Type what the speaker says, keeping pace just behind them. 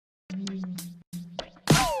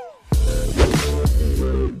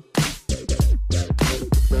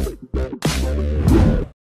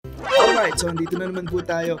Alright, so andito na naman po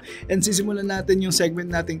tayo and sisimulan natin yung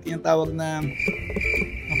segment nating tinatawag na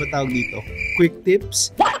ano ba tawag dito? Quick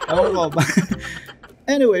tips? Ewan ko ba?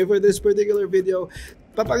 Anyway, for this particular video,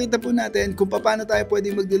 papakita po natin kung paano tayo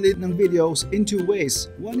pwedeng mag-delete ng videos in two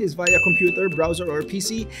ways. One is via computer, browser, or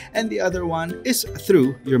PC, and the other one is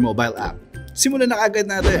through your mobile app. Simulan na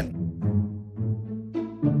kagad natin.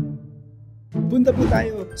 Punta po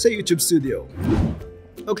tayo sa YouTube Studio.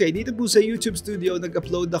 Okay, dito po sa YouTube Studio,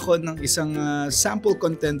 nag-upload ako ng isang sample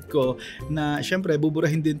content ko na syempre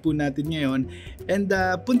buburahin din po natin ngayon. And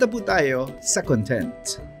punta po tayo sa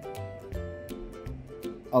content.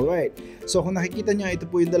 Alright, so kung nakikita nyo, ito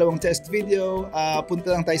po yung dalawang test video.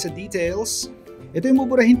 Punta lang tayo sa details. Ito yung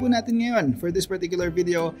buburahin po natin ngayon for this particular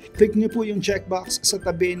video. Click nyo po yung checkbox sa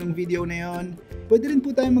tabi ng video na yon. Pwede rin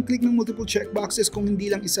po tayo mag-click ng multiple checkboxes kung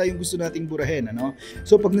hindi lang isa yung gusto nating burahin. Ano?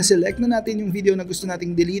 So pag na-select na natin yung video na gusto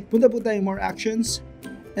nating delete, punta po tayo more actions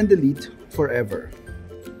and delete forever.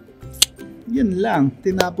 Yun lang,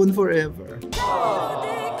 tinapon forever.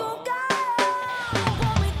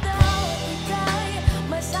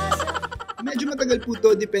 Medyo matagal po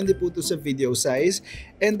to, depende po to sa video size.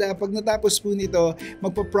 And pag natapos po nito,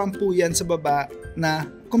 magpa-prompt po yan sa baba na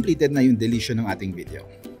completed na yung deletion ng ating video.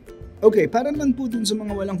 Okay, para naman po dun sa mga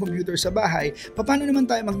walang computer sa bahay, paano naman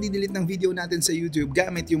tayo mag-delete ng video natin sa YouTube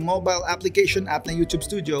gamit yung mobile application app ng YouTube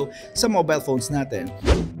Studio sa mobile phones natin?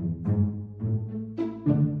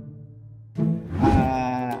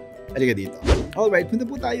 Halika dito. Alright, punta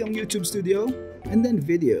po tayo ang YouTube Studio and then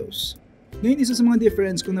videos. Ngayon, isa sa mga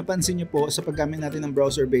difference kung napansin nyo po sa paggamit natin ng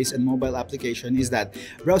browser-based and mobile application is that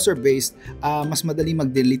browser-based, mas madali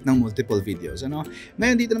mag-delete ng multiple videos. Ano?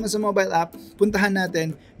 Ngayon, dito naman sa mobile app, puntahan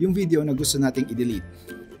natin yung video na gusto nating i-delete.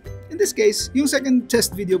 In this case, yung second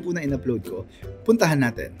test video po na in-upload ko, puntahan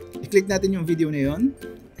natin. I-click natin yung video na yun,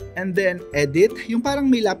 and then edit, yung parang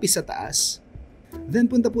may lapis sa taas. Then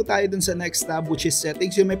punta po tayo dun sa next tab, which is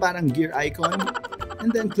settings, yung may parang gear icon, and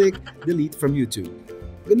then click delete from YouTube.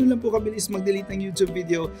 Ganun lang po kabilis mag-delete ng YouTube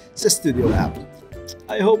video sa Studio app.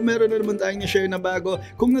 I hope meron na naman tayong na-share na bago.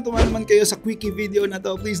 Kung natuwa naman kayo sa quickie video na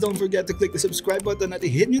to, please don't forget to click the subscribe button at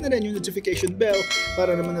i-hit nyo na rin yung notification bell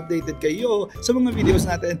para naman updated kayo sa mga videos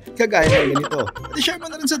natin kagaya ng ganito. At i-share mo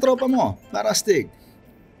na rin sa tropa mo para astig.